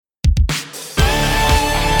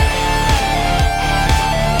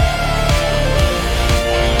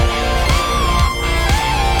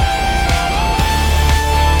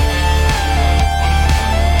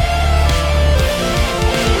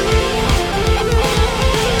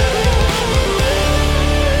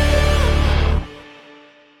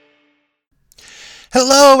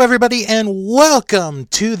Hello, everybody, and welcome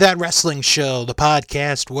to That Wrestling Show, the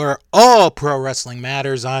podcast where all pro wrestling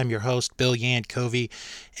matters. I'm your host, Bill Yankovi,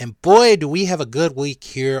 and boy, do we have a good week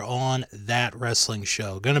here on That Wrestling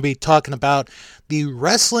Show. Going to be talking about the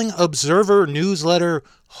Wrestling Observer Newsletter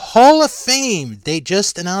Hall of Fame. They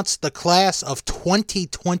just announced the class of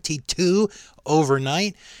 2022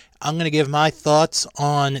 overnight. I'm going to give my thoughts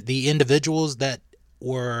on the individuals that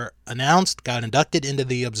were announced, got inducted into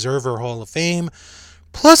the Observer Hall of Fame.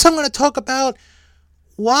 Plus, I'm going to talk about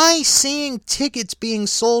why seeing tickets being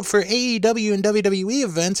sold for AEW and WWE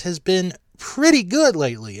events has been pretty good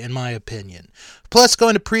lately, in my opinion. Plus,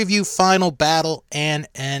 going to preview Final Battle and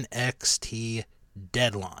NXT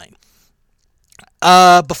Deadline.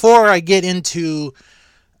 Before I get into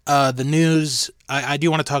the news, I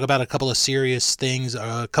do want to talk about a couple of serious things,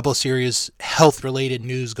 a couple of serious health-related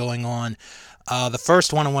news going on. The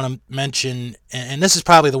first one I want to mention, and this is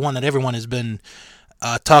probably the one that everyone has been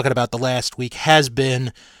talking about the last week, has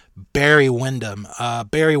been Barry Windham.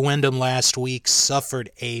 Barry Windham last week suffered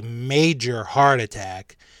a major heart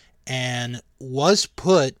attack and was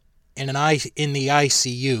put in the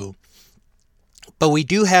ICU. But we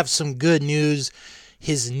do have some good news.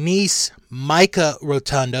 His niece, Micah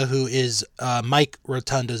Rotunda, who is Mike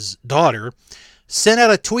Rotunda's daughter, sent out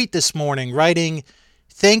a tweet this morning writing,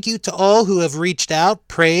 "Thank you to all who have reached out,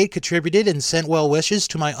 prayed, contributed, and sent well wishes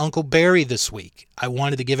to my Uncle Barry this week. I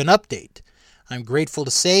wanted to give an update. I'm grateful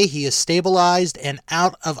to say he is stabilized and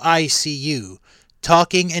out of ICU,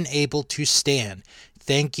 talking and able to stand.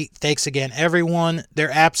 Thanks again, everyone.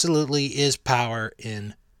 There absolutely is power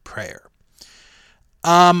in prayer."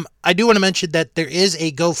 I do want to mention that there is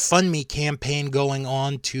a GoFundMe campaign going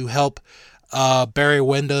on to help Barry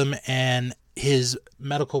Windham and his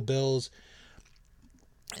medical bills.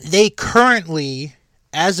 They currently,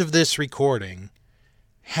 as of this recording,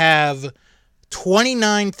 have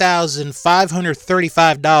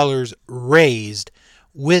 $29,535 raised,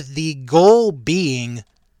 with the goal being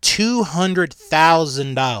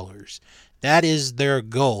 $200,000. That is their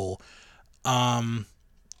goal. And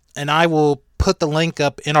I will put the link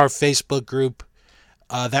up in our Facebook group,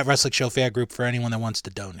 That Wrestling Show fan group, for anyone that wants to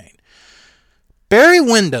donate. Barry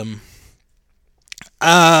Windham,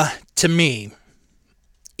 to me,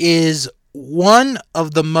 is one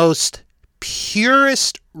of the most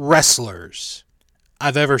purest wrestlers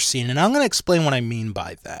I've ever seen. And I'm going to explain what I mean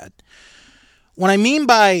by that. When I mean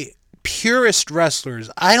by purest wrestlers,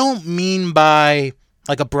 I don't mean by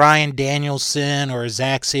like a Bryan Danielson or a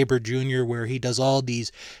Zack Sabre Jr. where he does all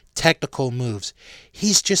these technical moves.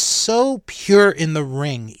 He's just so pure in the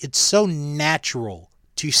ring. It's so natural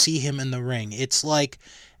to see him in the ring. It's like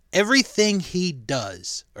everything he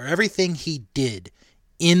does or everything he did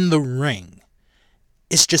in the ring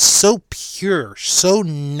is just so pure, so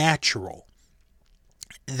natural,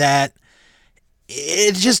 that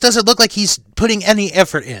it just doesn't look like he's putting any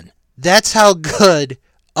effort in. That's how good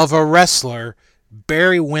of a wrestler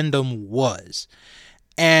Barry Windham was.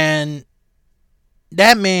 And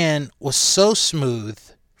that man was so smooth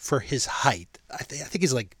for his height. I think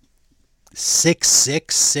he's like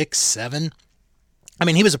 6'6", 6'7". I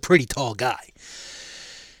mean, he was a pretty tall guy.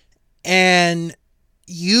 And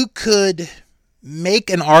you could make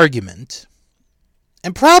an argument,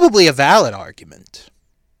 and probably a valid argument,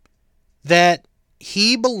 that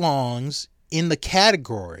he belongs in the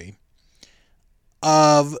category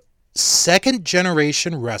of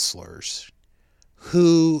second-generation wrestlers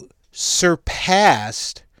who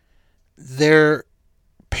surpassed their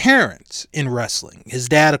parents in wrestling. His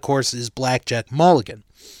dad, of course, is Blackjack Mulligan.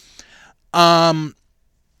 I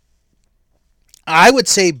would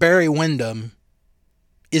say Barry Windham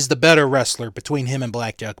is the better wrestler between him and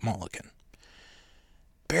Blackjack Mulligan.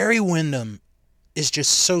 Barry Windham is just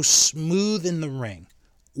so smooth in the ring.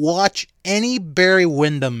 Watch any Barry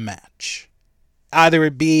Windham match. Either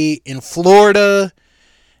it be in Florida,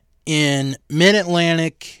 in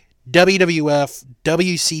Mid-Atlantic, WWF,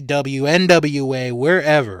 WCW, NWA,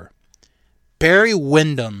 wherever. Barry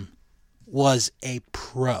Windham was a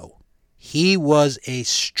pro. He was a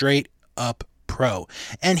straight up pro.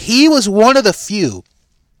 And he was one of the few.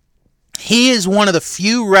 He is one of the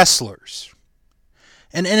few wrestlers.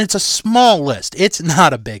 And it's a small list. It's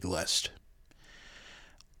not a big list.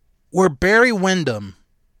 Where Barry Windham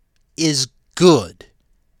is good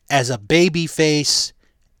as a babyface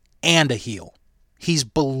and a heel. He's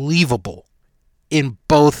believable in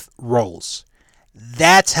both roles.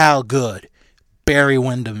 That's how good Barry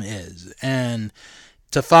Windham is. And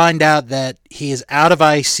to find out that he is out of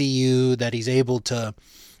ICU, that he's able to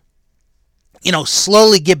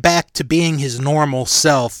slowly get back to being his normal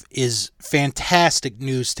self is fantastic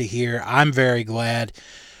news to hear. I'm very glad.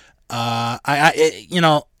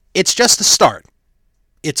 It's just the start.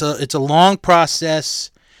 It's a long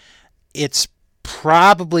process. It's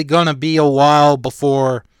probably gonna be a while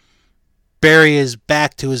before Barry is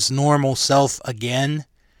back to his normal self again.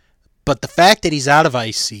 But the fact that he's out of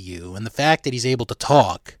ICU and the fact that he's able to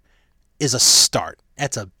talk is a start.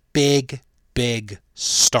 That's a big, big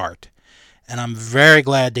start. And I'm very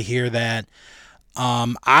glad to hear that.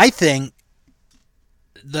 I think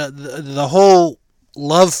the whole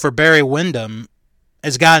love for Barry Windham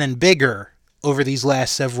has gotten bigger over these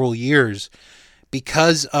last several years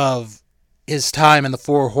because of his time in the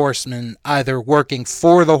Four Horsemen, either working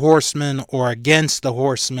for the Horsemen or against the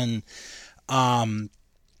Horsemen.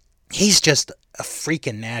 He's just a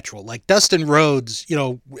freaking natural. Like Dustin Rhodes,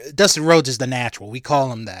 Dustin Rhodes is the natural. We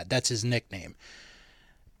call him that. That's his nickname.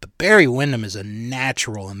 But Barry Windham is a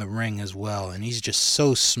natural in the ring as well, and he's just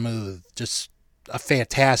so smooth, just a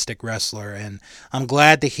fantastic wrestler. And I'm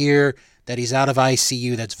glad to hear that he's out of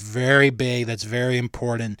ICU. That's very big. That's very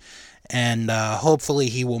important. And hopefully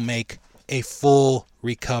he will make a full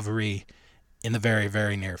recovery in the very,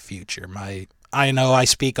 very near future. I know I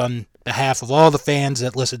speak on behalf of all the fans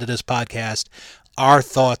that listen to this podcast. Our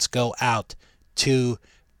thoughts go out to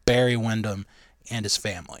Barry Windham and his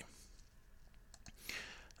family.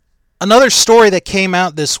 Another story that came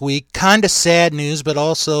out this week, kind of sad news, but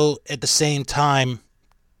also at the same time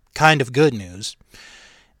kind of good news,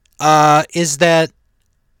 is that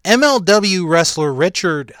MLW wrestler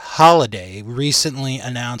Richard Holliday recently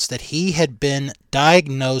announced that he had been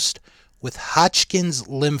diagnosed with Hodgkin's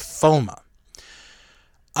lymphoma.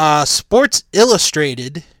 Sports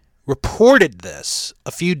Illustrated reported this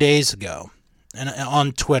a few days ago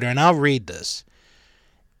on Twitter, and I'll read this.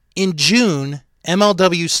 In June,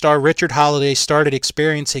 MLW star Richard Holliday started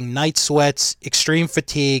experiencing night sweats, extreme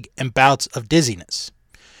fatigue, and bouts of dizziness.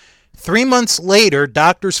 3 months later,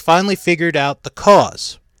 doctors finally figured out the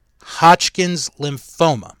cause: Hodgkin's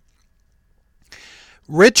lymphoma.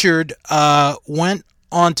 Richard went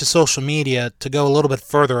on to social media to go a little bit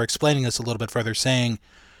further, explaining this a little bit further, saying,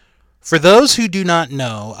 "For those who do not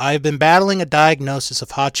know, I have been battling a diagnosis of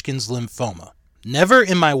Hodgkin's lymphoma. Never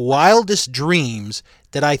in my wildest dreams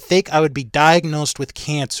did I think I would be diagnosed with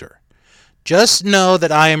cancer. Just know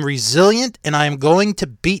that I am resilient and I am going to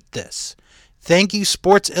beat this. Thank you,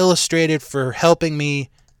 Sports Illustrated, for helping me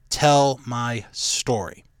tell my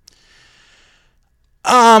story."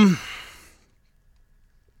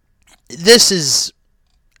 This is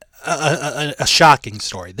a shocking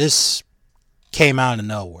story. This came out of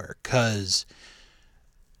nowhere because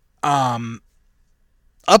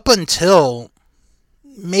up until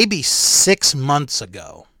maybe 6 months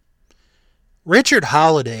ago, Richard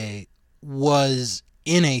Holliday was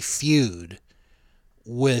in a feud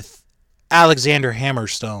with Alexander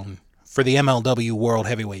Hammerstone for the MLW World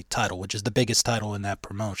Heavyweight title, which is the biggest title in that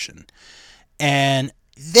promotion. And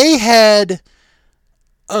they had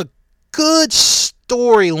a good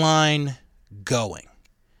storyline going.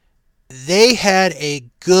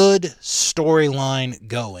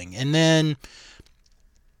 And then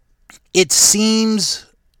it seems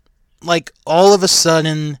like all of a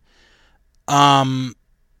sudden,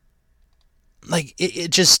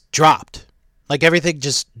 it just dropped. Like everything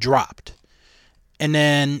just dropped. And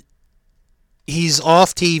then he's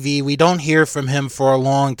off TV. We don't hear from him for a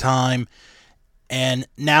long time. And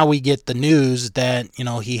now we get the news that,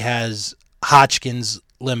 he has Hodgkin's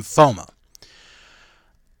lymphoma.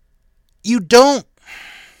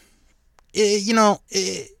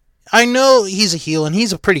 I know he's a heel, and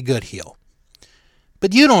he's a pretty good heel.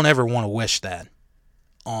 But you don't ever want to wish that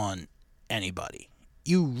on anybody.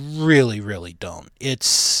 You really, really don't.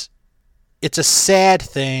 It's a sad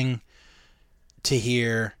thing to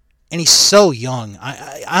hear. And he's so young.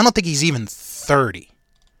 I don't think he's even 30.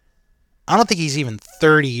 I don't think he's even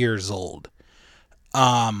 30 years old.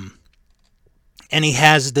 And he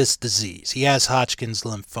has this disease. He has Hodgkin's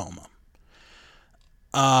lymphoma.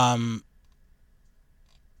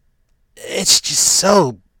 It's just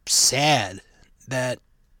so sad that,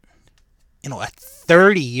 at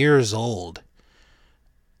 30 years old,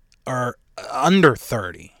 or under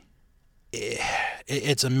 30,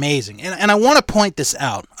 it's amazing. And I want to point this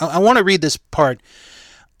out. I want to read this part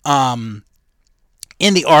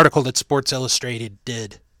in the article that Sports Illustrated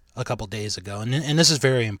did a couple days ago, and this is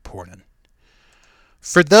very important.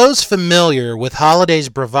 For those familiar with Holliday's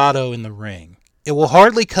bravado in the ring, it will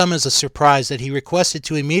hardly come as a surprise that he requested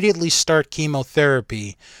to immediately start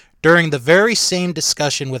chemotherapy during the very same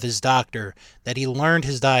discussion with his doctor that he learned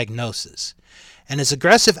his diagnosis. and his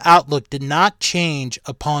aggressive outlook did not change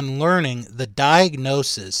upon learning the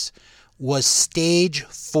diagnosis was stage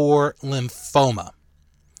 4 lymphoma.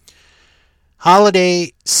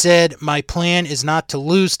 Holliday said, "My plan is not to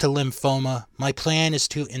lose to lymphoma. My plan is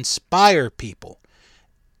to inspire people.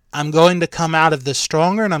 I'm going to come out of this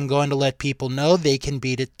stronger, and I'm going to let people know they can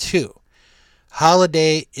beat it too."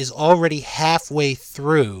 Holliday is already halfway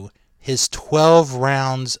through his 12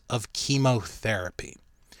 rounds of chemotherapy.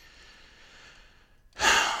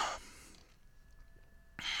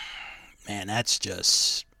 Man, that's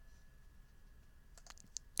just...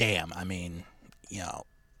 damn, I mean,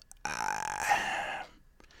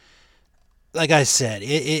 like I said,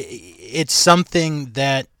 it's something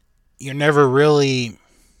that you're never really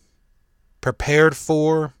prepared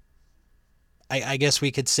for. I guess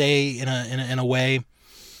we could say in a way,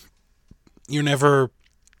 you're never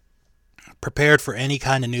prepared for any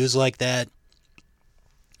kind of news like that.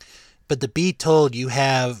 But to be told you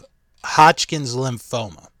have Hodgkin's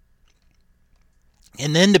lymphoma,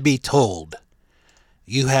 and then to be told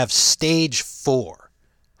you have stage 4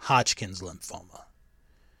 Hodgkin's lymphoma,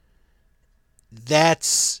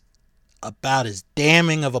 that's about as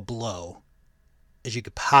damning of a blow as you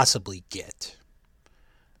could possibly get.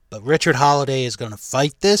 But Richard Holliday is going to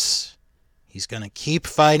fight this. He's going to keep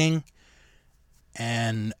fighting.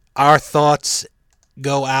 And our thoughts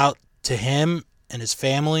go out to him and his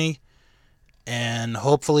family. And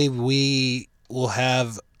hopefully we will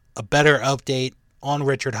have a better update on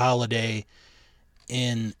Richard Holliday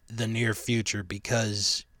in the near future,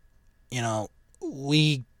 because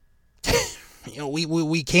we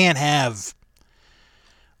we can't have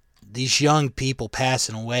these young people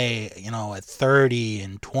passing away at 30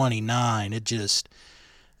 and 29. There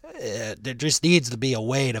just needs to be a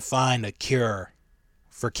way to find a cure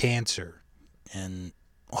for cancer, and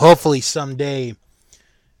hopefully someday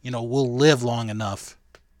we'll live long enough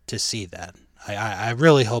to see that. I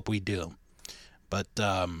really hope we do. But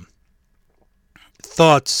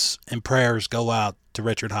thoughts and prayers go out to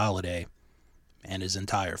Richard Holliday and his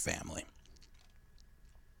entire family.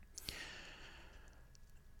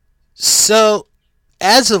 So,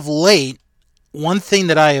 as of late, one thing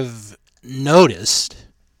that I have noticed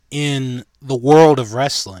in the world of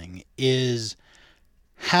wrestling is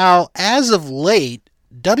how, as of late,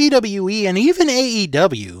 WWE and even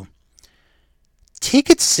AEW,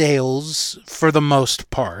 ticket sales, for the most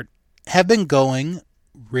part, have been going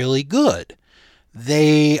really good.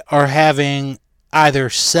 They are having either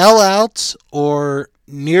sellouts or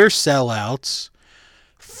near sellouts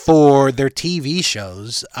for their TV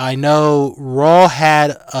shows. I know Raw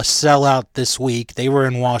had a sellout this week. They were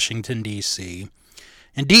in Washington, D.C.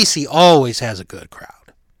 And D.C. always has a good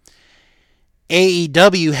crowd.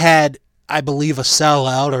 AEW had, I believe, a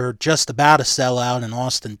sellout or just about a sellout in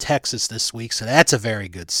Austin, Texas this week. So that's a very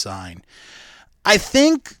good sign. I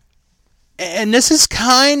think, and this is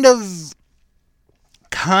kind of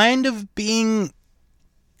being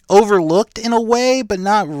overlooked in a way, but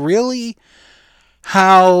not really,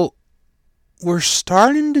 how we're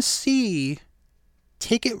starting to see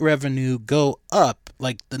ticket revenue go up,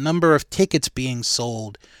 like the number of tickets being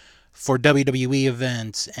sold for WWE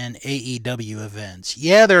events and AEW events.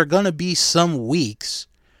 Yeah, there are going to be some weeks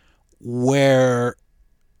where,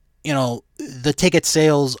 the ticket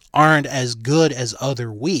sales aren't as good as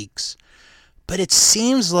other weeks, but it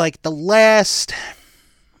seems like the last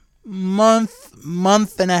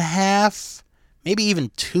month and a half, maybe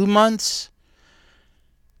even 2 months,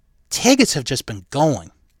 tickets have just been going.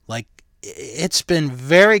 Like, it's been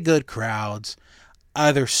very good crowds,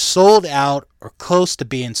 either sold out or close to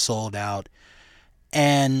being sold out.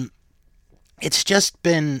 And it's just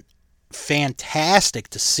been fantastic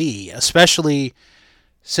to see, especially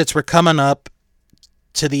since we're coming up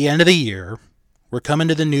to the end of the year. We're coming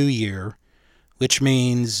to the new year, which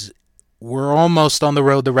means we're almost on the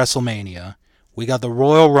road to WrestleMania. We got the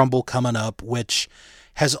Royal Rumble coming up, which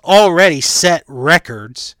has already set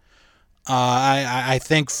records. I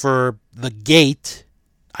think for the gate,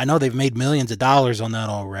 I know they've made millions of dollars on that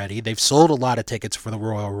already. They've sold a lot of tickets for the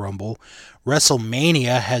Royal Rumble.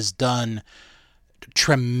 WrestleMania has done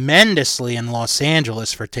tremendously in Los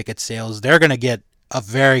Angeles for ticket sales. They're going to get a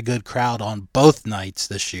very good crowd on both nights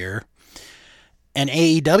this year. And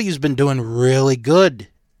AEW's been doing really good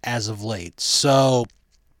as of late. So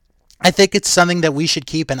I think it's something that we should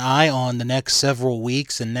keep an eye on the next several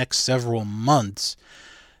weeks and next several months,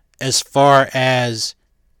 as far as,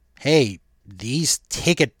 hey, these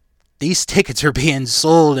tickets are being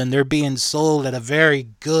sold, and they're being sold at a very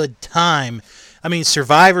good time. I mean,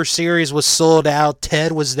 Survivor Series was sold out.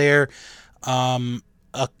 Ted was there.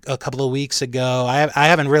 a couple of weeks ago. I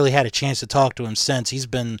haven't really had a chance to talk to him since. He's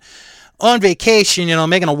been on vacation,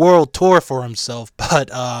 making a world tour for himself. But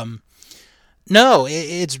no,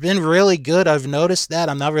 it's been really good. I've noticed that.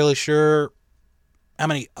 I'm not really sure how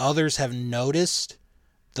many others have noticed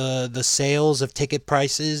the sales of ticket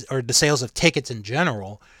prices or the sales of tickets in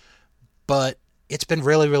general, but it's been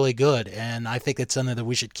really, really good, and I think it's something that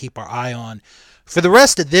we should keep our eye on for the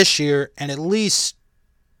rest of this year and at least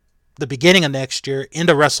the beginning of next year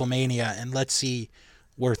into WrestleMania, and let's see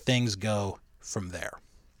where things go from there.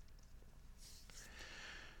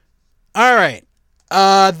 All right.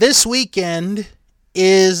 This weekend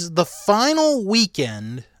is the final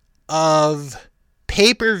weekend of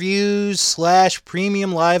pay-per-views /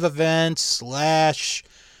 premium live events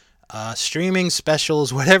 / streaming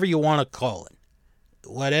specials, whatever you want to call it.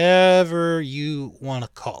 Whatever you want to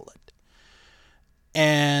call it.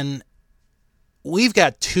 And we've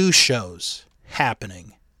got 2 shows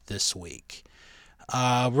happening this week.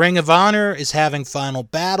 Ring of Honor is having Final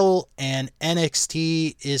Battle, and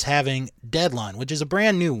NXT is having Deadline, which is a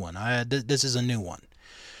brand new one. This is a new one.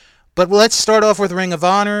 But let's start off with Ring of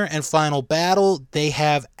Honor and Final Battle. They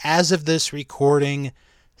have, as of this recording,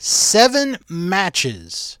 7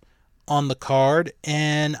 matches on the card,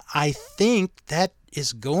 and I think that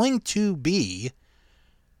is going to be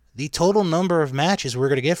the total number of matches we're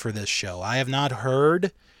going to get for this show. I have not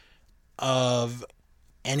heard of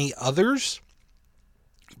any others,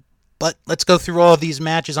 but let's go through all of these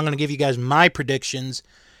matches. I'm going to give you guys my predictions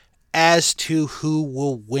as to who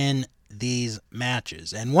will win these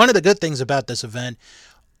matches. And one of the good things about this event,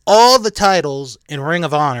 all the titles in Ring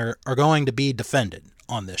of Honor are going to be defended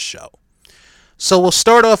on this show. So we'll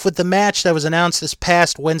start off with the match that was announced this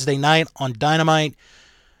past Wednesday night on Dynamite.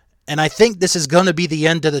 And I think this is going to be the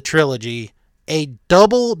end of the trilogy. A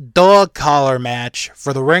double dog collar match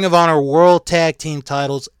for the Ring of Honor World Tag Team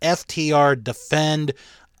titles. FTR defend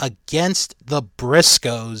against the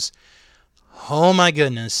Briscoes. Oh my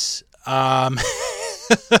goodness.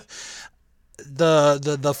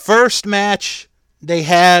 The first match they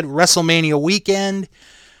had WrestleMania weekend,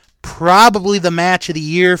 probably the match of the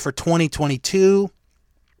year for 2022.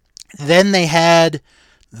 Then they had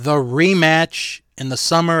the rematch in the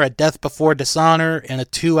summer at Death Before Dishonor in a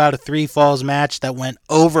 2 out of 3 falls match that went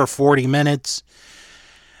over 40 minutes.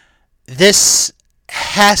 This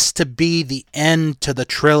has to be the end to the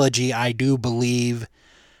trilogy, I do believe.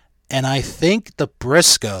 And I think the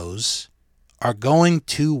Briscoes are going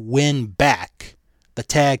to win back the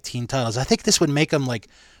tag team titles. I think this would make them like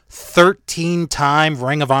 13-time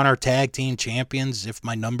Ring of Honor tag team champions, if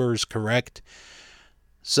my number is correct.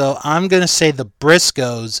 So I'm going to say the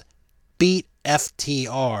Briscoes beat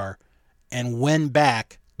FTR and win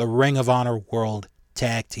back the Ring of Honor World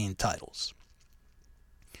Tag Team titles.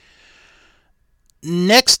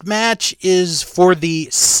 Next match is for the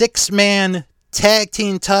 6-man tag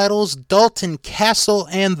team titles. Dalton Castle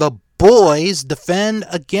and the Boys defend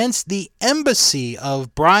against the Embassy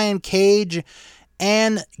of Brian Cage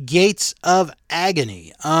and Gates of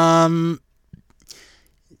Agony.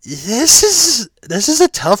 This is a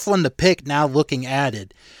tough one to pick now looking at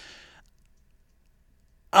it.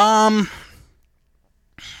 I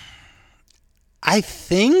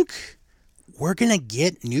think we're going to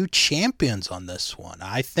get new champions on this one.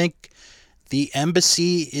 I think the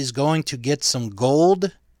Embassy is going to get some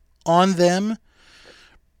gold on them.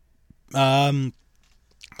 So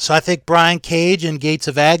I think Brian Cage and Gates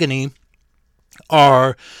of Agony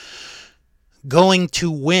are going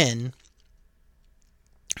to win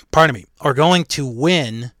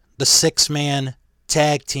the 6-man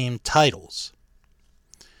tag team titles.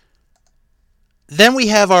 Then we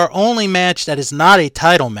have our only match that is not a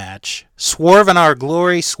title match. Swerve in Our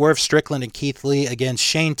Glory, Swerve Strickland and Keith Lee against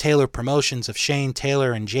Shane Taylor Promotions of Shane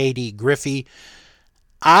Taylor and J.D. Griffey.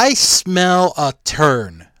 I smell a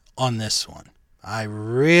turn on this one. I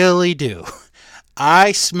really do.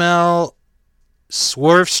 I smell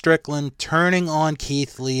Swerve Strickland turning on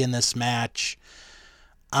Keith Lee in this match.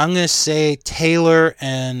 I'm going to say Taylor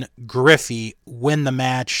and Griffey win the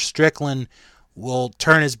match. Strickland will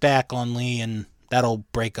turn his back on Lee, and that'll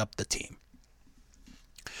break up the team.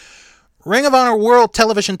 Ring of Honor World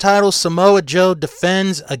Television title, Samoa Joe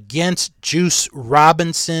defends against Juice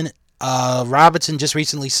Robinson. Robinson just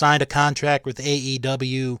recently signed a contract with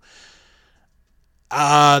AEW.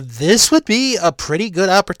 This would be a pretty good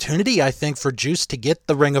opportunity, I think, for Juice to get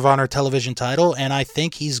the Ring of Honor television title, and I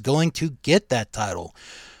think he's going to get that title.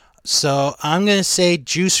 So I'm going to say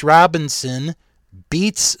Juice Robinson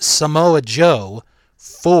beats Samoa Joe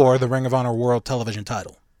for the Ring of Honor World Television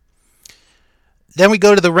title. Then we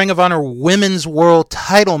go to the Ring of Honor Women's World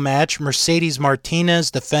Title match. Mercedes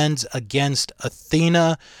Martinez defends against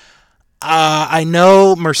Athena. I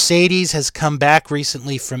know Mercedes has come back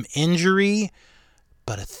recently from injury,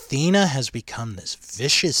 but Athena has become this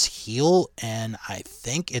vicious heel, and I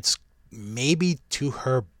think it's maybe to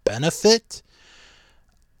her benefit.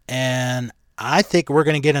 And I think we're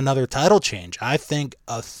going to get another title change. I think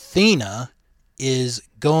Athena is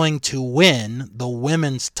going to win the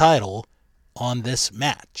women's title on this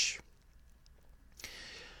match.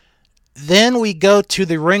 Then we go to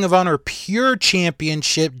the Ring of Honor Pure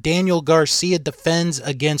Championship. Daniel Garcia defends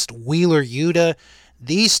against Wheeler Yuta.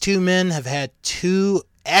 These two men have had two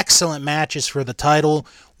excellent matches for the title.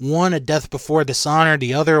 One at Death Before Dishonor,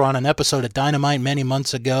 the other on an episode of Dynamite many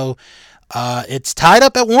months ago. It's tied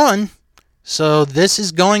up at 1. So this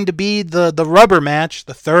is going to be the rubber match,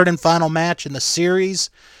 the third and final match in the series.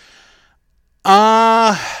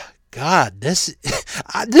 God, this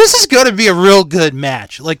is going to be a real good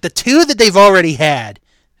match. Like, the two that they've already had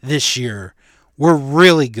this year were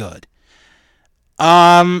really good.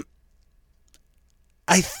 I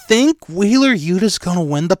think Wheeler Yuta's going to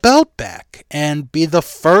win the belt back and be the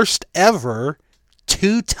first ever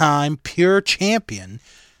 2-time pure champion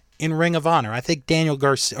in Ring of Honor. I think Daniel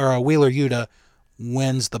Garcia or Wheeler Yuta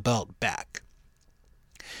wins the belt back.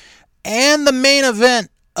 And the main event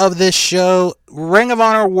of this show, Ring of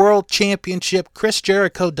Honor World Championship. Chris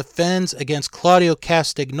Jericho defends against Claudio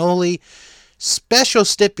Castagnoli. Special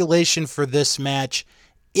stipulation for this match: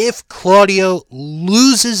 if Claudio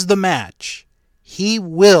loses the match, he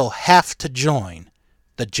will have to join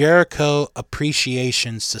the Jericho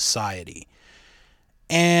Appreciation Society.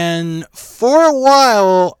 And for a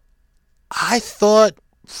while, I thought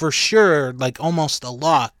for sure, like almost a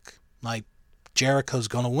lock, like Jericho's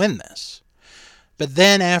going to win this. But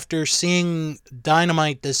then after seeing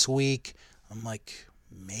Dynamite this week, I'm like,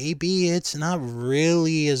 maybe it's not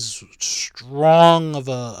really as strong of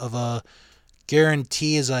a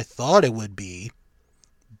guarantee as I thought it would be.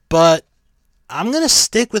 But I'm going to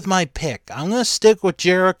stick with my pick. I'm going to stick with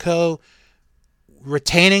Jericho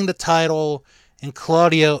retaining the title and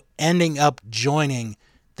Claudio ending up joining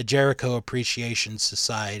the Jericho Appreciation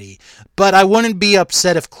Society. But I wouldn't be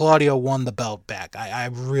upset if Claudio won the belt back. I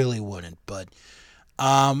really wouldn't. But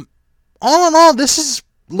all in all, this is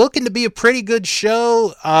looking to be a pretty good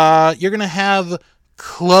show. You're going to have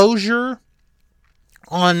closure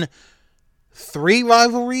on 3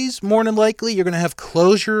 rivalries, more than likely. You're going to have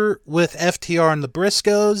closure with FTR and the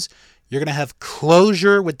Briscoes. You're going to have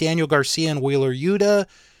closure with Daniel Garcia and Wheeler Yuta.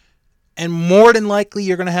 And more than likely,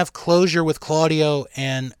 you're going to have closure with Claudio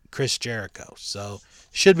and Chris Jericho. So,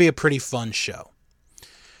 should be a pretty fun show.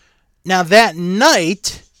 Now, that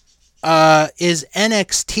night is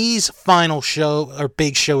NXT's final show, or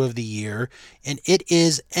big show of the year. And it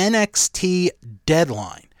is NXT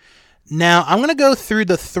Deadline. Now, I'm going to go through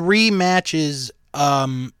the 3 matches,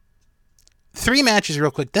 3 matches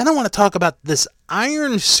real quick. Then I want to talk about this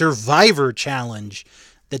Iron Survivor Challenge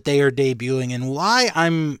that they are debuting and why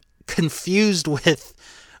I'm confused with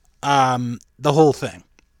the whole thing.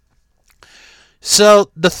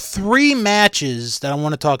 So, the 3 matches that I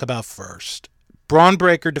want to talk about first. Braun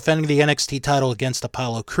Breaker defending the NXT title against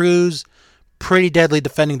Apollo Crews. Pretty Deadly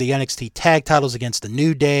defending the NXT tag titles against The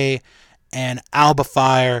New Day. And Alba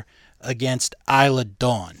Fire against Isla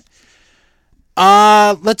Dawn.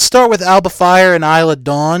 Let's start with Alba Fire and Isla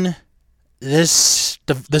Dawn. This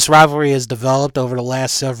rivalry has developed over the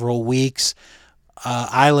last several weeks.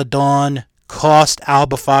 Isla Dawn cost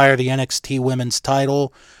Alba Fire the NXT Women's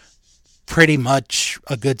title. Pretty much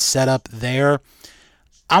a good setup there.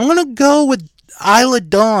 I'm going to go with Isla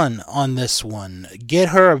Dawn on this one. Get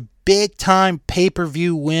her a big-time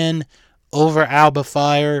pay-per-view win over Alba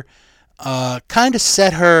Fire. Kind of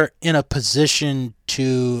set her in a position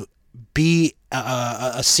to be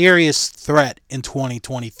a serious threat in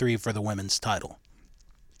 2023 for the women's title.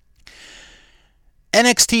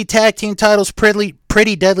 NXT Tag Team titles,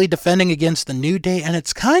 Pretty Deadly defending against The New Day. And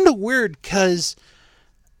it's kind of weird because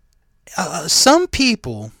some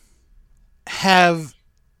people have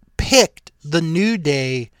picked The New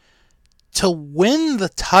Day to win the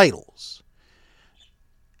titles.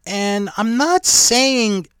 And I'm not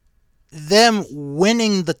saying them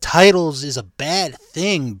winning the titles is a bad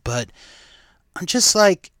thing, but I'm just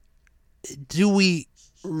like, do we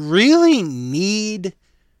really need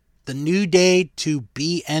The New Day to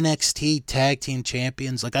be NXT Tag Team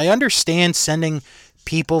Champions? Like, I understand sending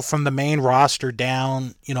people from the main roster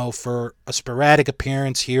down, for a sporadic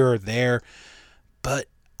appearance here or there, but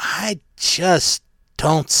I just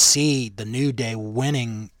don't see The New Day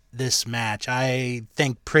winning this match. I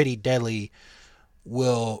think Pretty Deadly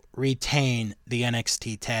will retain the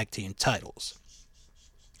NXT Tag Team titles.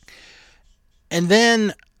 And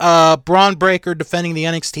then Braun Breaker defending the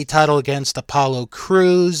NXT title against Apollo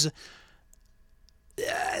Crews.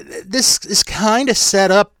 This is kind of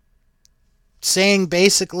set up saying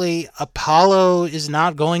basically Apollo is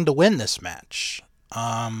not going to win this match.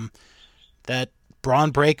 That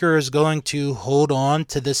Braun Breaker is going to hold on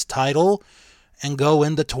to this title and go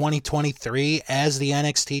into 2023 as the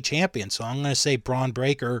NXT champion. So I'm going to say Braun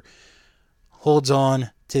Breaker holds on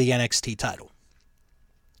to the NXT title.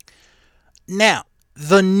 Now,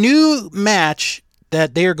 the new match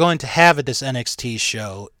that they are going to have at this NXT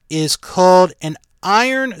show is called an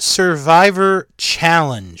Iron Survivor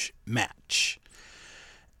Challenge match.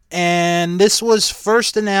 And this was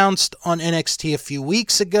first announced on NXT a few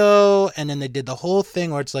weeks ago, and then they did the whole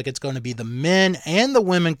thing where it's like it's going to be the men and the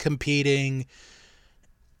women competing,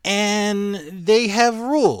 and they have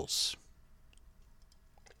rules.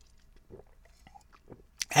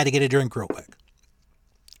 Had to get a drink real quick.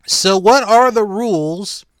 So what are the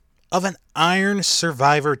rules of an Iron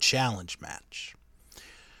Survivor Challenge match?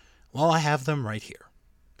 Well, I have them right here.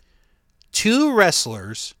 2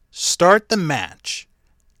 wrestlers start the match,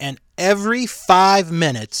 and every 5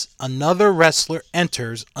 minutes, another wrestler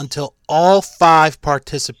enters until all 5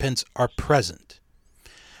 participants are present.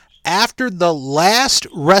 After the last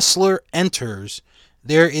wrestler enters,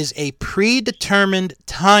 there is a predetermined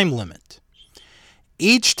time limit.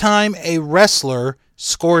 Each time a wrestler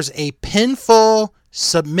scores a pinfall,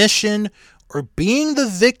 submission, or being the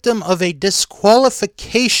victim of a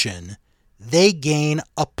disqualification, they gain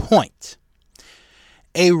a point.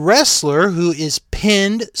 A wrestler who is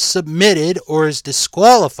pinned, submitted, or is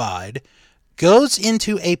disqualified goes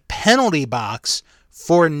into a penalty box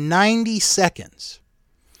for 90 seconds.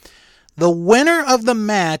 The winner of the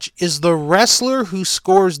match is the wrestler who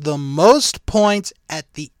scores the most points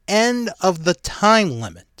at the end of the time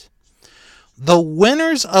limit. The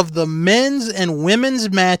winners of the men's and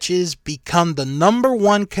women's matches become the number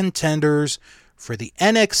 1 contenders for the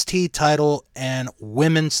NXT title and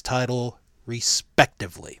women's title,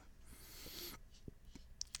 respectively.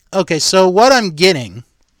 Okay, so what I'm getting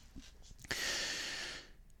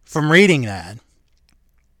from reading that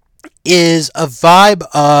is a vibe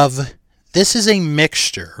of this is a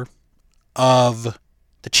mixture of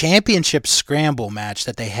the championship scramble match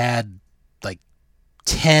that they had like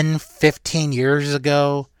 10, 15 years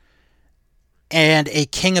ago and a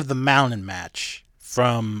King of the Mountain match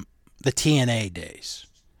from the TNA days.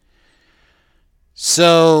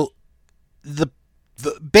 So the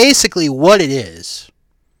basically what it is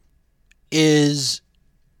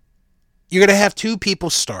you're going to have 2 people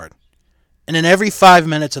start, and then every 5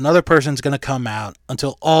 minutes another person's going to come out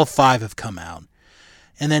until all 5 have come out.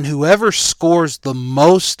 And then whoever scores the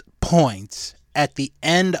most points at the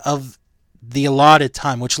end of the allotted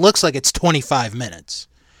time, which looks like it's 25 minutes,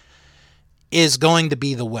 is going to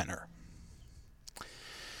be the winner.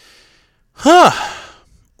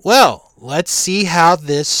 Well, let's see how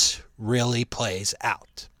this really plays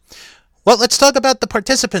out. Well, let's talk about the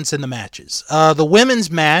participants in the matches. The women's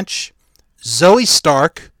match, Zoe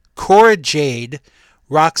Stark, Cora Jade,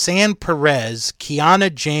 Roxanne Perez,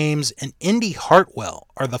 Kiana James, and Indy Hartwell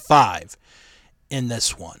are the 5 in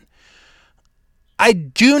this one. I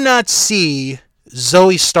do not see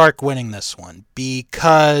Zoe Stark winning this one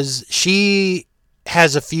because she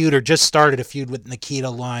has a feud or just started a feud with Nikita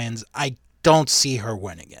Lyons. I don't see her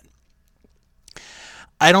winning it.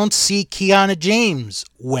 I don't see Kiana James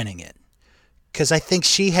winning it because I think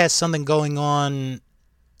she has something going on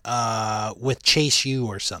with Chase U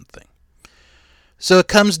or something. So it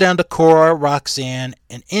comes down to Cora, Roxanne,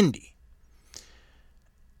 and Indy.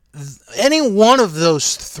 Any one of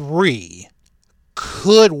those 3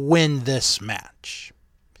 could win this match.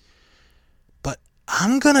 But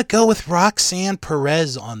I'm going to go with Roxanne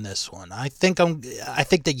Perez on this one. I think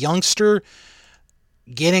the youngster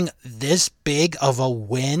getting this big of a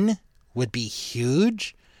win would be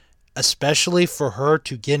huge, especially for her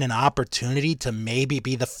to get an opportunity to maybe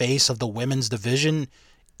be the face of the women's division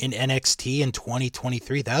in NXT in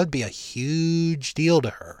 2023. That would be a huge deal to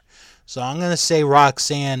her. So I'm going to say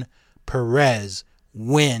Roxanne Perez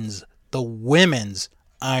wins the Women's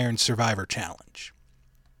Iron Survivor Challenge.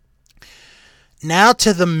 Now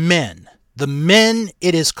to the men. The men,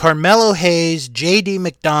 it is Carmelo Hayes, JD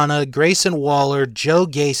McDonough, Grayson Waller, Joe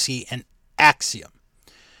Gacy, and Axiom.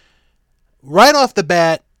 Right off the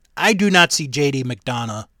bat, I do not see JD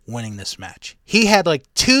McDonough winning this match. He had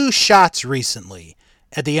like 2 shots recently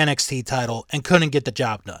at the NXT title and couldn't get the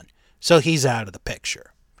job done. So he's out of the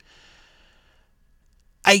picture.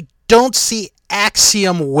 I don't see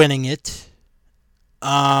Axiom winning it.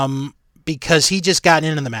 because he just got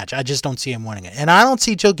into the match. I just don't see him winning it. And I don't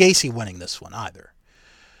see Joe Gacy winning this one either.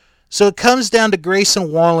 So it comes down to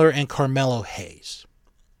Grayson Waller and Carmelo Hayes.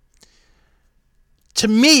 To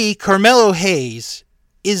me, Carmelo Hayes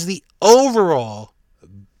is the overall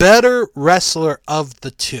better wrestler of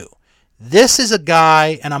the two. This is a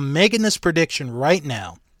guy, and I'm making this prediction right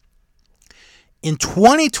now. In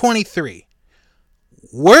 2023,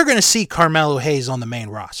 we're going to see Carmelo Hayes on the main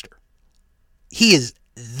roster. He is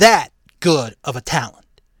that good of a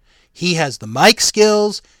talent. He has the mic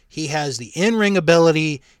skills. He has the in-ring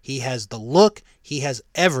ability. He has the look. He has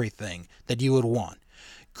everything that you would want.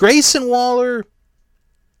 Grayson Waller,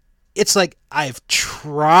 it's like I've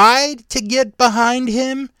tried to get behind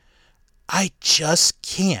him. I just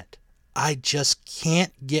can't. I just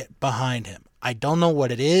can't get behind him. I don't know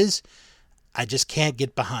what it is. I just can't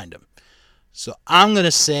get behind him. So I'm going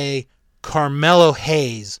to say Carmelo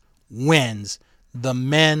Hayes wins the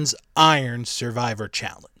Men's Iron Survivor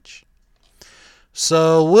Challenge.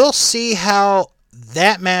 So we'll see how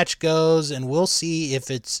that match goes, and we'll see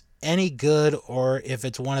if it's any good or if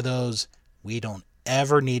it's one of those we don't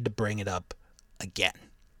ever need to bring it up again.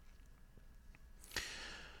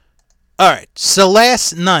 Alright, so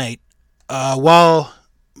last night, while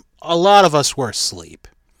a lot of us were asleep,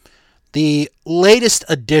 the latest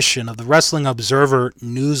edition of the Wrestling Observer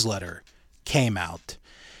newsletter came out,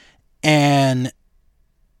 and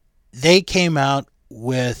they came out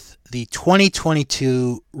with the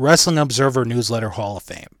 2022 Wrestling Observer Newsletter Hall of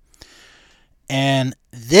Fame. And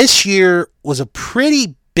this year was a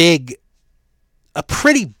pretty big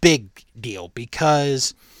deal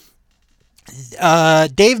because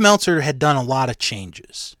Dave Meltzer had done a lot of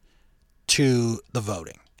changes to the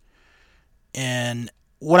voting. And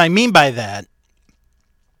what I mean by that,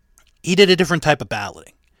 he did a different type of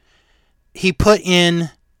balloting. He put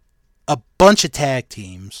in a bunch of tag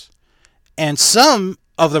teams, and some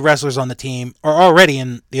of the wrestlers on the team are already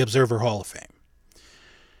in the Observer Hall of Fame.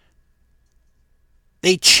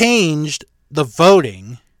 They changed the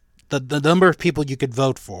voting, the number of people you could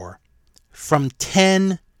vote for, from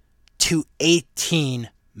 10 to 18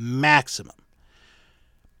 maximum.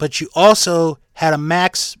 But you also had a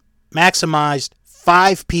maximized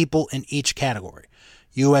 5 people in each category.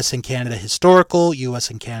 U.S. and Canada Historical, U.S.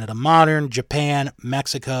 and Canada Modern, Japan,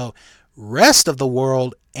 Mexico, rest of the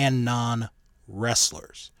world, and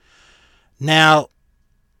non-wrestlers. Now,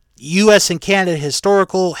 U.S. and Canada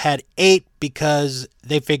Historical had 8 because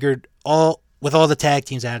they figured with all the tag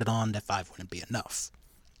teams added on that 5 wouldn't be enough.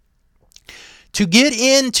 To get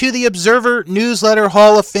into the Observer Newsletter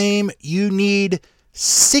Hall of Fame, you need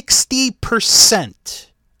 60%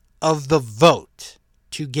 of the vote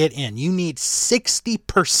to get in. You need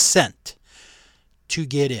 60% to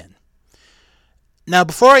get in. Now,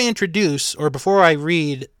 before I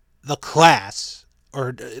read the class,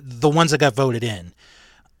 or the ones that got voted in,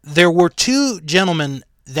 there were 2 gentlemen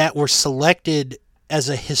that were selected as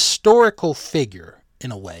a historical figure,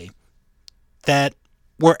 in a way, that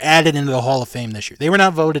were added into the Hall of Fame this year. They were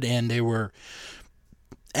not voted in. They were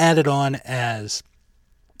added on as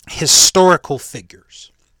historical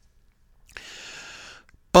figures.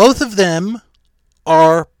 Both of them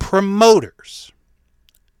are promoters.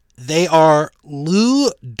 They are Lou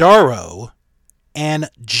Darrow and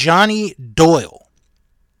Johnny Doyle.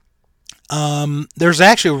 There's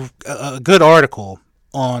actually a good article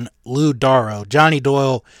on Lou Darrow. Johnny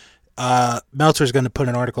Doyle, Meltzer's going to put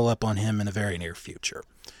an article up on him in the very near future.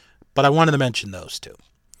 But I wanted to mention those 2.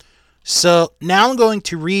 So now I'm going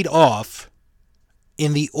to read off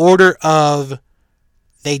in the order of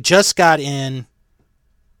they just got in.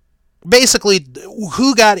 Basically,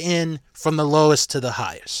 who got in from the lowest to the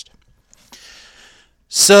highest.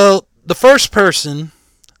 So, the first person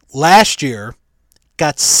last year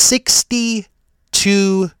got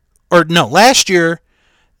last year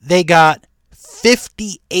they got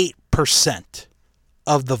 58%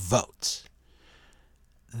 of the votes.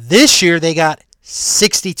 This year they got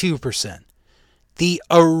 62%. The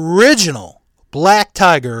original Black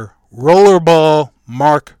Tiger Rollerball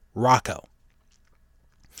Mark Rocco.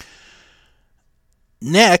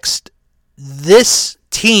 Next, this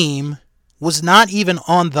team was not even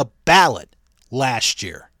on the ballot last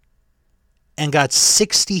year and got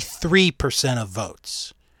 63% of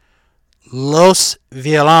votes. Los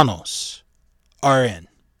Villanos are in.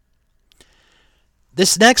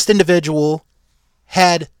 This next individual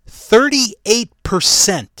had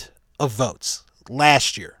 38% of votes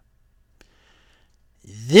last year.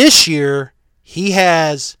 This year, he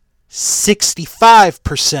has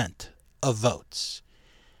 65% of votes.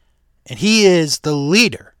 And he is the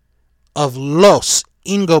leader of Los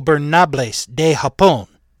Ingobernables de Japón,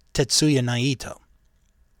 Tetsuya Naito.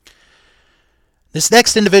 This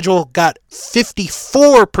next individual got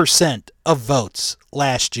 54% of votes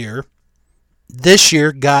last year. This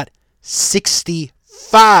year got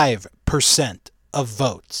 65% of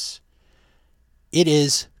votes. It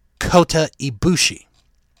is Kota Ibushi.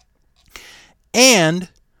 And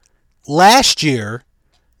last year,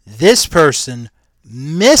 this person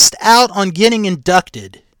missed out on getting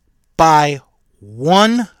inducted by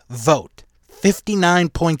one vote.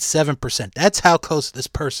 59.7%. That's how close this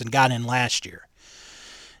person got in last year.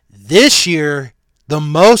 This year, the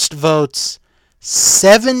most votes,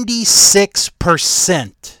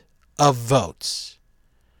 76% of votes.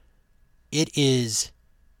 It is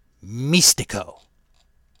Mystico.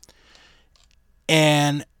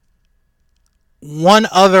 And one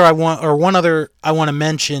other I want to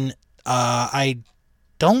mention. I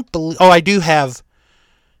do have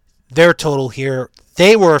their total here.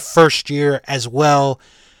 They were first year as well.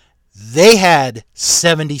 They had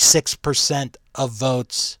 76% of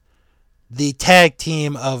votes. The tag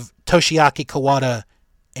team of Toshiaki Kawada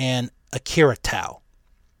and Akira Tao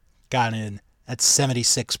got in at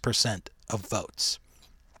 76% of votes.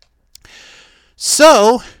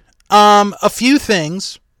 So, a few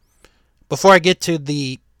things before I get to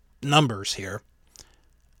the numbers here.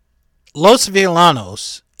 Los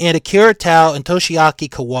Villanos and Akira Tao and Toshiaki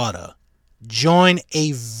Kawada join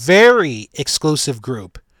a very exclusive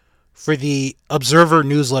group for the Observer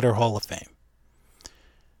Newsletter Hall of Fame.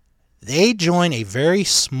 They join a very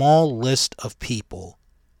small list of people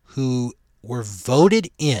who were voted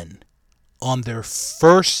in on their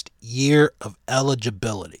first year of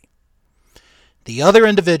eligibility. The other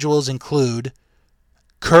individuals include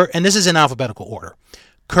Kurt, and this is in alphabetical order,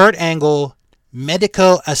 Kurt Angle,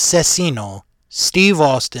 Medico Asesino, Steve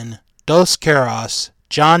Austin, Dos Caras,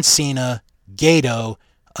 John Cena, Gato,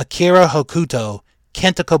 Akira Hokuto,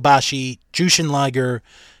 Kenta Kobashi, Jushin Liger,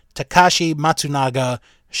 Takashi Matsunaga,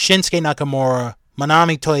 Shinsuke Nakamura,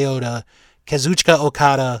 Manami Toyota, Kazuchika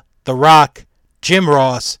Okada, The Rock, Jim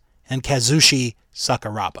Ross, and Kazushi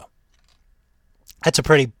Sakuraba. That's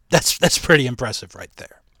pretty impressive right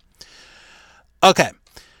there. Okay.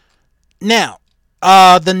 Now,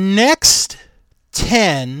 the next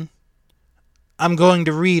 10 I'm going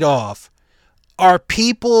to read off are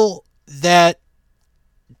people that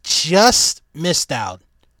just missed out,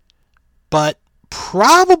 but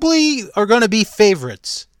probably are going to be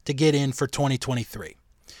favorites to get in for 2023.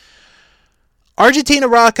 Argentina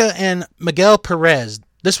Rocca and Miguel Perez,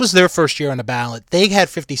 this was their first year on the ballot. They had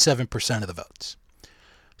 57% of the votes.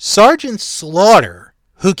 Sergeant Slaughter,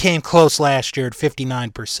 who came close last year at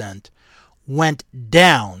 59%, went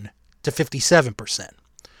down to 57%.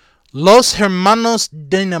 Los Hermanos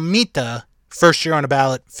Dinamita, first year on the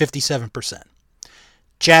ballot, 57%.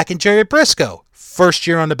 Jack and Jerry Briscoe, first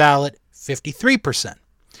year on the ballot, 53%.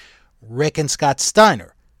 Rick and Scott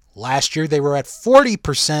Steiner, last year they were at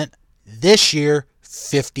 40%, this year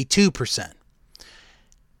 52%.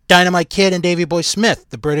 Dynamite Kid and Davey Boy Smith,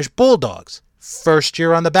 the British Bulldogs, first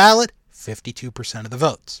year on the ballot, 52% of the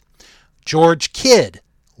votes. George Kidd,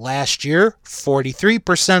 last year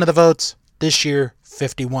 43% of the votes, this year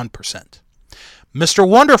 51%. Mr.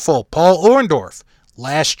 Wonderful, Paul Orndorff,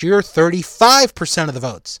 last year 35% of the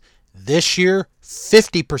votes, this year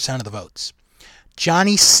 50% of the votes.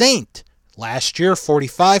 Johnny Saint, last year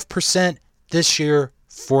 45%, this year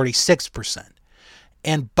 46%.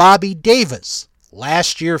 And Bobby Davis,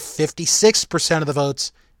 last year 56% of the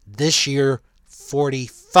votes, this year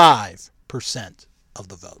 45% of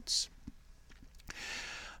the votes.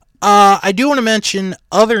 I do want to mention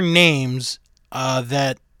other names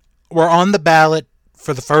that were on the ballot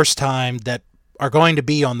for the first time that are going to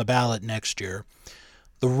be on the ballot next year.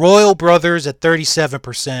 The Royal Brothers at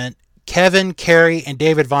 37%, Kevin, Kerry, and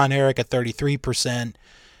David Von Erich at 33%,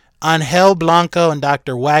 Angel Blanco and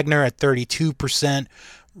Dr. Wagner at 32%,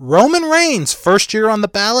 Roman Reigns, first year on the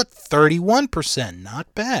ballot, 31%,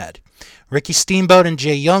 not bad. Ricky Steamboat and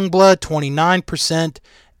Jay Youngblood, 29%,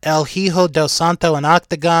 El Hijo del Santo and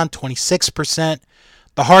Octagon, 26%,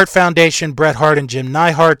 The Hart Foundation, Bret Hart and Jim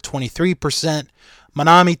Neidhart, 23%,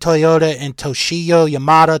 Manami Toyota and Toshio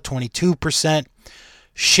Yamada, 22%,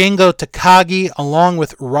 Shingo Takagi along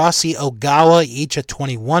with Rossi Ogawa, each at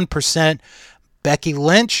 21%, Becky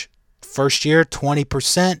Lynch, first year,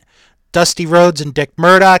 20%, Dusty Rhodes and Dick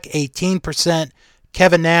Murdoch, 18%,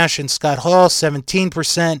 Kevin Nash and Scott Hall,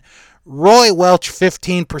 17%, Roy Welch,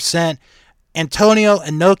 15%, Antonio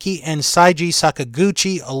Inoki and Seiji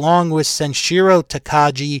Sakaguchi along with Senshiro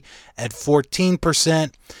Takagi at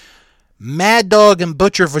 14%, Mad Dog and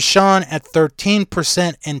Butcher Vachon at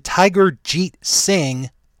 13%, and Tiger Jeet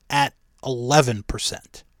Singh at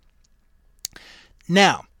 11%.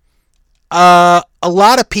 Now, a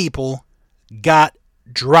lot of people got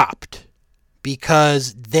dropped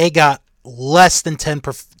because they got less than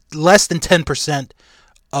 10%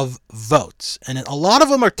 of votes, and a lot of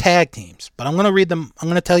them are tag teams. But I'm going to read them. I'm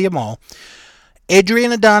going to tell you them all.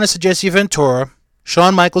 Adrian Adonis and Jesse Ventura,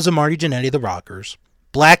 Shawn Michaels and Marty Jannetty, the Rockers,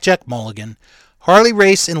 Blackjack Mulligan, Harley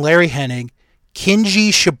Race and Larry Hennig, Kinji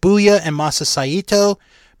Shibuya and Masa Saito,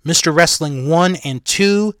 Mr. Wrestling 1 and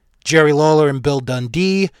 2, Jerry Lawler and Bill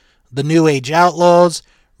Dundee, The New Age Outlaws,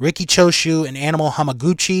 Riki Choshu and Animal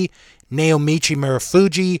Hamaguchi, Naomichi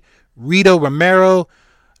Marufuji, Rito Romero,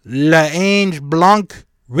 L'Ange Blanc,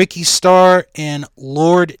 Ricky Starr, and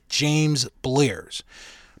Lord James Blears.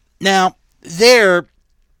 Now, the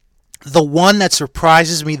one that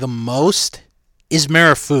surprises me the most is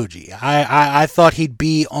Marufuji. I thought he'd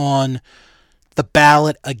be on the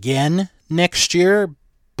ballot again next year,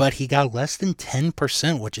 but he got less than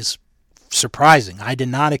 10%, which is surprising. I did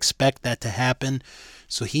not expect that to happen,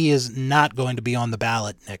 so he is not going to be on the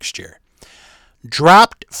ballot next year.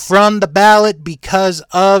 Dropped from the ballot because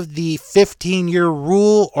of the 15-year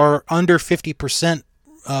rule or under 50%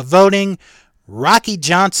 voting, Rocky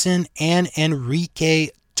Johnson and Enrique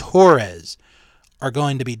Torres are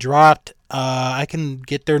going to be dropped. I can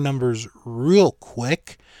get their numbers real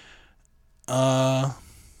quick. Hold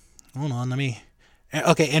on,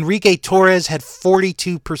 Okay, Enrique Torres had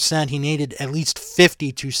 42%. He needed at least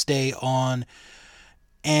 50 to stay on.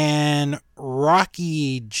 And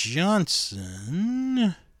Rocky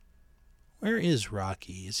Johnson, where is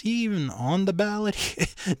Rocky? Is he even on the ballot?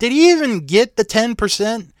 Did he even get the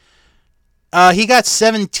 10%? He got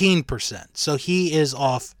 17%, so he is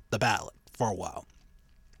off the ballot for a while.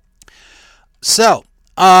 So,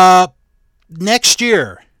 next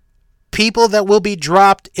year, people that will be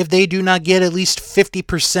dropped if they do not get at least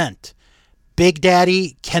 50%. Big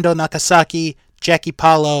Daddy, Kendo Nagasaki, Jackie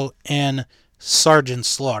Paulo, and Sergeant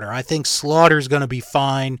Slaughter. I think Slaughter's going to be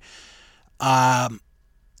fine.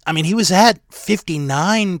 He was at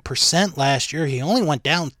 59% last year. He only went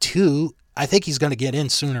down 2. I think he's going to get in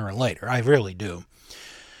sooner or later. I really do.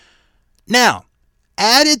 Now,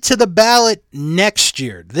 added to the ballot next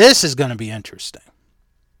year. This is going to be interesting.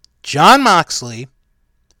 Jon Moxley,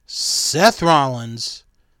 Seth Rollins,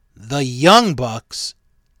 the Young Bucks,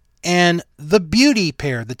 and the Beauty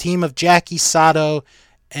Pair, the team of Jackie Sato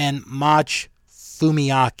and Mach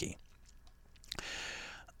Fumiaki.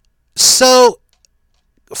 So,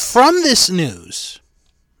 from this news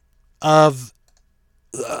of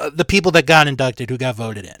the people that got inducted, who got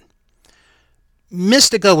voted in,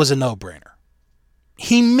 Mystico was a no-brainer.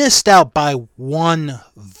 He missed out by 1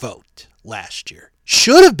 vote last year.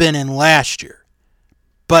 Should have been in last year,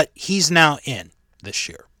 but he's now in this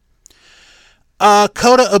year.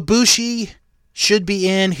 Kota Ibushi should be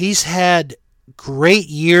in. He's had great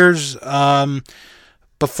years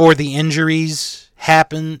before the injuries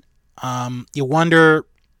happened. You wonder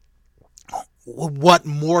what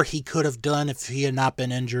more he could have done if he had not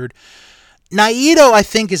been injured. Naito, I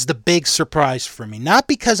think, is the big surprise for me. Not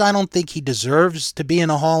because I don't think he deserves to be in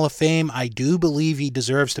the Hall of Fame. I do believe he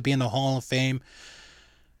deserves to be in the Hall of Fame.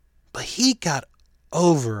 But he got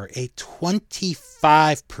over a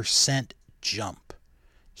 25% jump.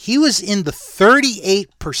 He was in the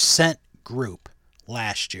 38% group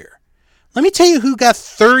last year. Let me tell you who got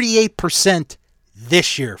 38%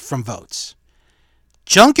 this year from votes.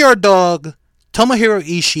 Junkyard Dog, Tomohiro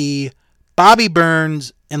Ishii, Bobby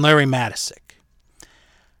Burns, and Larry Matisic.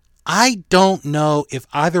 I don't know if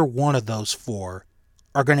either one of those 4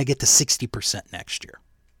 are going to get to 60% next year.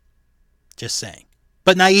 Just saying.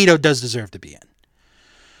 But Naito does deserve to be in.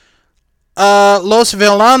 Los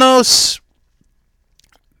Villanos,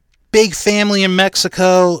 big family in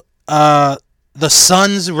Mexico. The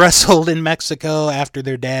sons wrestled in Mexico after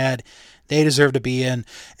their dad. They deserve to be in.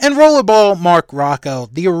 And Rollerball Mark Rocco,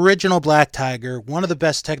 the original Black Tiger, one of the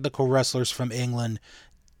best technical wrestlers from England,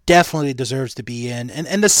 definitely deserves to be in.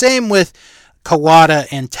 And the same with Kawada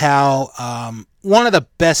and Tao, one of the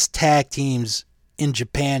best tag teams in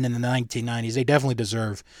Japan in the 1990s. They definitely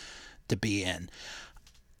deserve to be in.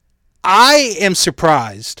 I am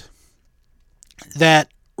surprised that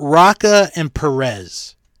Rocca and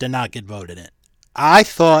Perez did not get voted in. I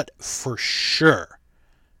thought for sure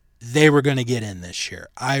they were going to get in this year.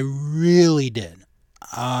 I really did.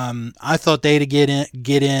 I thought they'd get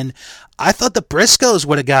in. I thought the Briscoes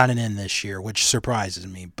would have gotten in this year, which surprises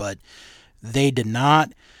me, but they did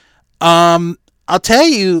not. I'll tell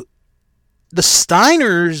you, the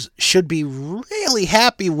Steiners should be really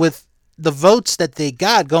happy with the votes that they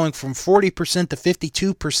got going from 40% to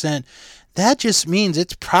 52%, that just means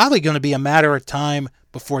it's probably going to be a matter of time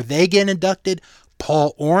before they get inducted.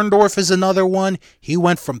 Paul Orndorff is another one. He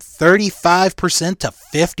went from 35% to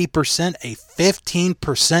 50%, a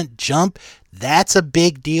 15% jump. That's a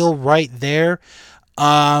big deal right there.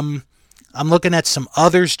 I'm looking at some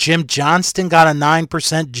others. Jim Johnston got a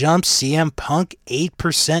 9% jump. CM Punk,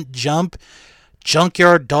 8% jump.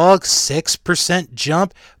 Junkyard Dog, 6%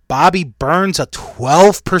 jump. Bobby Burns, a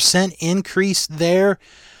 12% increase there.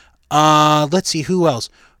 Let's see who else.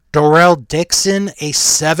 Darrell Dixon, a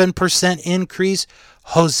 7% increase.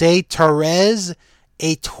 Jose Torres,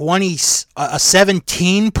 a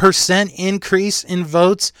 17% increase in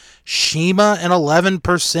votes. Shima, an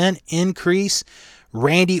 11% increase.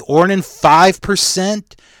 Randy Orton,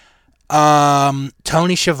 5%.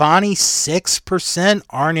 Tony Schiavone, 6%.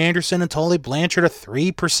 Arn Anderson and Tully Blanchard, a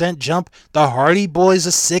 3% jump. The Hardy Boys, a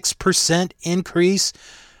 6% increase.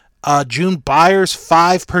 June Byers,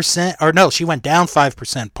 5%. Or no, she went down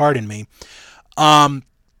 5%. Pardon me.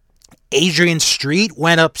 Adrian Street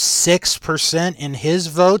went up 6% in his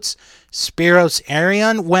votes. Spiros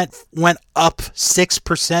Arion went up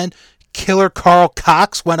 6%. Killer Carl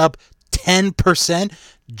Cox went up 10%.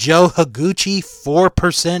 Joe Higuchi,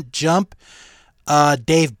 4% jump.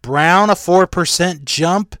 Dave Brown, a 4%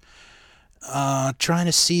 jump. Trying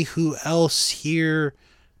to see who else here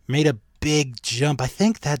made a big jump. I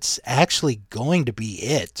think that's actually going to be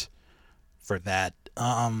it for that.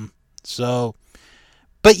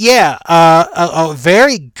 But yeah, a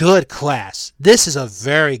very good class. This is a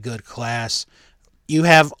very good class. You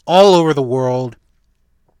have all over the world.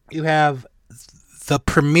 You have the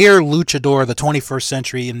premier luchador of the 21st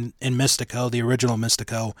century in Mystico, the original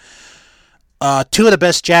Mystico. Two of the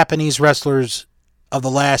best Japanese wrestlers of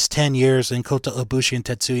the last 10 years in Kota Ibushi and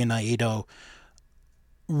Tetsuya Naito.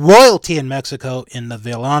 Royalty in Mexico in the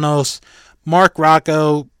Villanos. Mark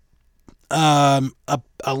Rocco, a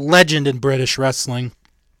legend in British wrestling.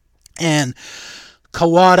 And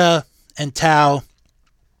Kawada and Tao,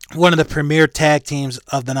 one of the premier tag teams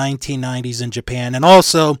of the 1990s in Japan. And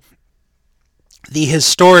also the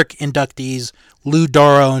historic inductees, Lou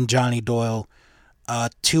Doro and Johnny Doyle,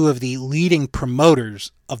 two of the leading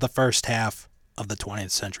promoters of the first half of the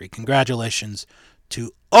 20th century. Congratulations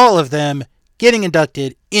to all of them getting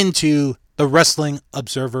inducted into the Wrestling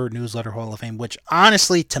Observer Newsletter Hall of Fame, which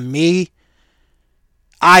honestly, to me,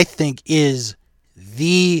 I think is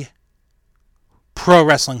the Pro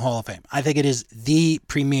Wrestling Hall of Fame. I think it is the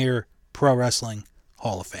premier Pro Wrestling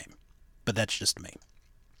Hall of Fame. But that's just me.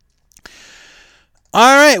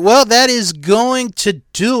 All right, well, that is going to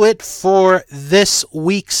do it for this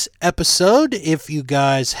week's episode. If you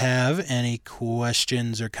guys have any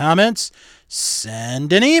questions or comments,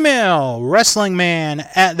 send an email,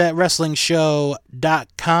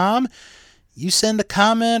 wrestlingman@thatwrestlingshow.com. You send a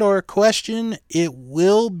comment or a question, it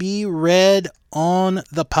will be read on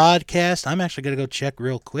the podcast. I'm actually going to go check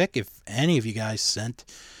real quick if any of you guys sent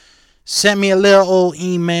me a little old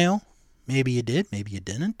email. Maybe you did, maybe you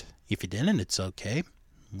didn't. If you didn't, it's okay.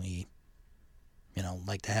 We,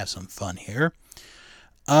 like to have some fun here.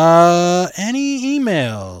 Any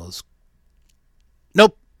emails?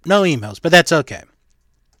 Nope, no emails, but that's okay.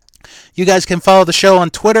 You guys can follow the show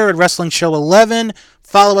on Twitter at WrestlingShow11.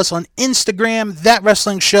 Follow us on Instagram, That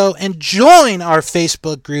Wrestling Show, and join our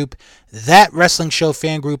Facebook group, That Wrestling Show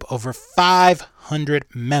Fan Group. Over 500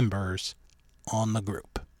 members on the group.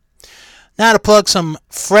 Now to plug some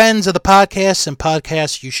friends of the podcast and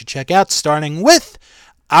podcasts you should check out, starting with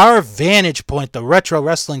our Vantage Point, the Retro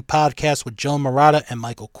Wrestling Podcast with Joe Murata and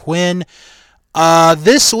Michael Quinn.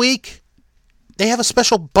 This week, they have a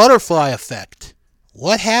special butterfly effect.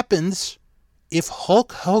 What happens if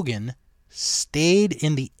Hulk Hogan stayed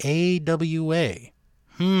in the AWA?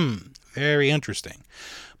 Very interesting.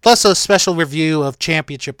 Plus a special review of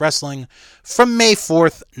Championship Wrestling from May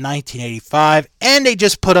 4th, 1985. And they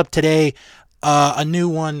just put up today a new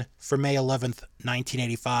one for May 11th,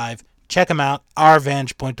 1985. Check them out. Our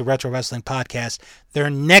Vantage Point, the Retro Wrestling Podcast. Their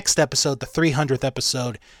next episode, the 300th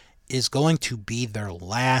episode, is going to be their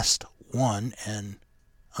last one. And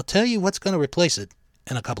I'll tell you what's going to replace it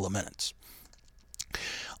in a couple of minutes.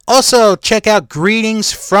 Also, check out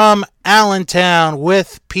Greetings from Allentown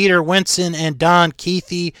with Peter Winson and Don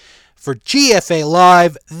Keithy for GFA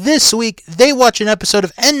Live. This week, they watch an episode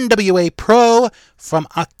of NWA Pro from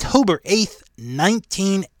October 8th,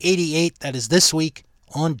 1988. That is this week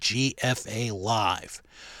on GFA Live.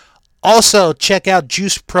 Also, check out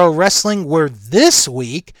Juice Pro Wrestling, where this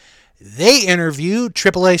week they interview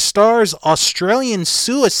AAA stars Australian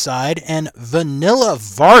Suicide and Vanilla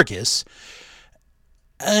Vargas.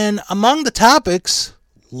 And among the topics,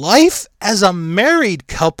 life as a married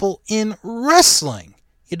couple in wrestling.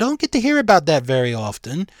 You don't get to hear about that very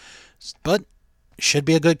often, but should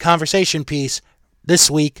be a good conversation piece this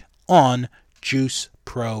week on Juice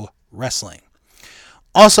Pro Wrestling.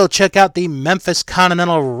 Also, check out the Memphis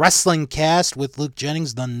Continental Wrestling Cast with Luke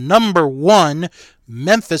Jennings, the #1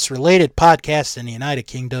 Memphis-related podcast in the United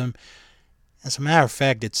Kingdom. As a matter of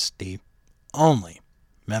fact, it's the only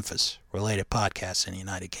Memphis-related podcast in the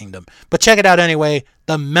United Kingdom. But check it out anyway,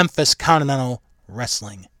 the Memphis Continental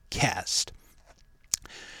Wrestling Cast.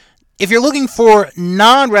 If you're looking for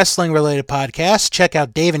non-wrestling related podcasts, check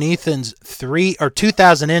out Dave and Ethan's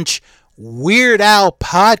 2000-inch Weird Al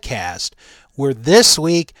podcast, where this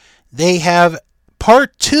week they have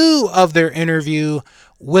part 2 of their interview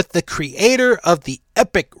with the creator of the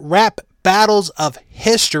epic rap battles of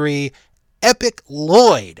history, Epic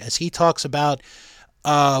Lloyd, as he talks about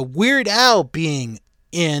Weird Al being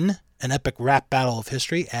in an epic rap battle of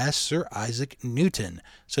history as Sir Isaac Newton.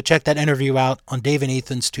 So check that interview out on Dave and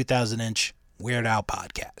Ethan's 2000-inch Weird Al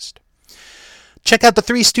podcast. Check out the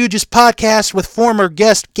Three Stooges podcast with former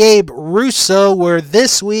guest Gabe Russo, where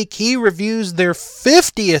this week he reviews their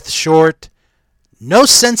 50th short, No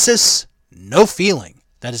Census, No Feeling.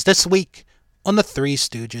 That is this week on the Three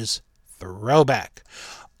Stooges Throwback.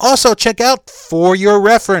 Also, check out For Your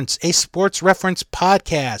Reference, a sports reference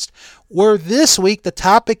podcast, where this week the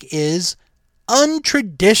topic is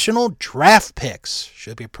untraditional draft picks.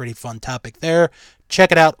 Should be a pretty fun topic there.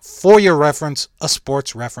 Check it out, For Your Reference, a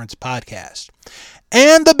sports reference podcast.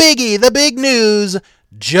 And the biggie, the big news,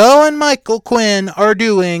 Joe and Michael Quinn are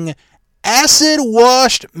doing Acid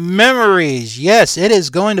Washed Memories. Yes, it is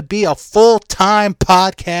going to be a full-time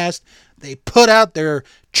podcast. They put out their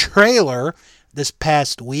trailer this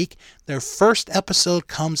past week. Their first episode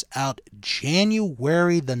comes out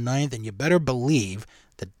January the 9th, and you better believe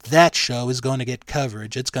that show is going to get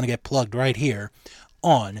coverage. It's going to get plugged right here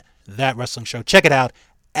on That Wrestling Show. Check it out,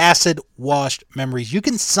 Acid Washed Memories. You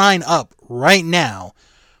can sign up right now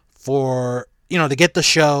for, to get the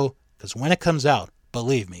show, because when it comes out,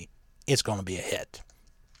 believe me, it's going to be a hit.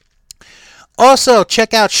 Also,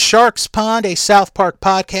 check out Sharks Pond, a South Park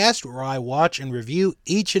podcast where I watch and review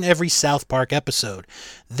each and every South Park episode.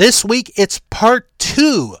 This week, it's part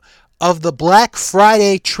 2 of the Black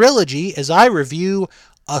Friday trilogy as I review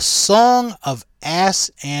A Song of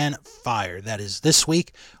Ass and Fire. That is this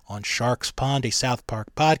week on Sharks Pond, a South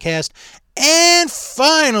Park podcast. And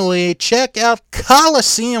finally, check out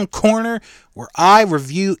Coliseum Corner, where I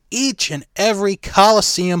review each and every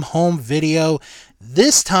Coliseum home video.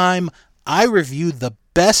 This time, I reviewed the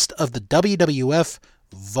best of the WWF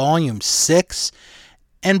Volume 6.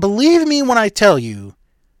 And believe me when I tell you,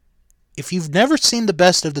 if you've never seen the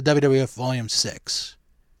best of the WWF Volume 6,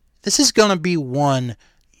 this is going to be one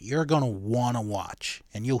you're going to want to watch.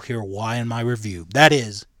 And you'll hear why in my review. That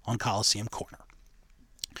is on Coliseum Corner.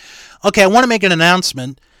 Okay, I want to make an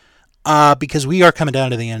announcement because we are coming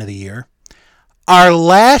down to the end of the year. Our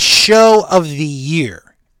last show of the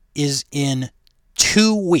year is in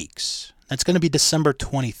 2 weeks. That's going to be December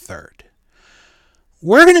 23rd.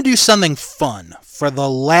 We're going to do something fun for the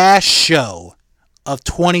last show of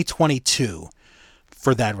 2022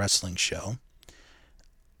 for That Wrestling Show.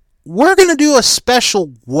 We're going to do a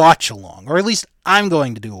special watch-along, or at least I'm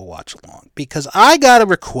going to do a watch-along, because I got a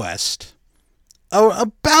request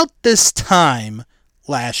about this time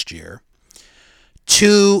last year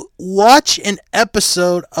to watch an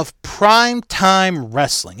episode of Primetime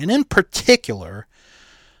Wrestling, and in particular,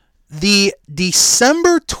 the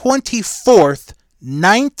December 24th,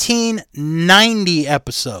 1990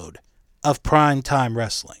 episode of Primetime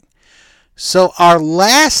Wrestling. So our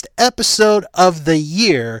last episode of the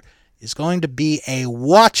year is going to be a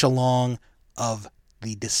watch-along of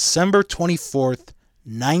the December 24th,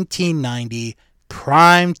 1990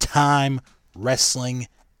 Primetime Wrestling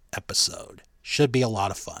episode. Should be a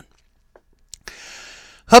lot of fun.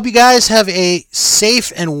 Hope you guys have a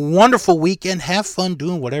safe and wonderful weekend. Have fun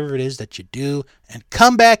doing whatever it is that you do. And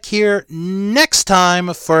come back here next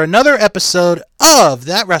time for another episode of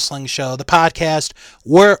That Wrestling Show, the podcast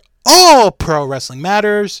where all pro wrestling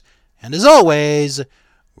matters. And as always,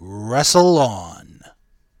 wrestle on.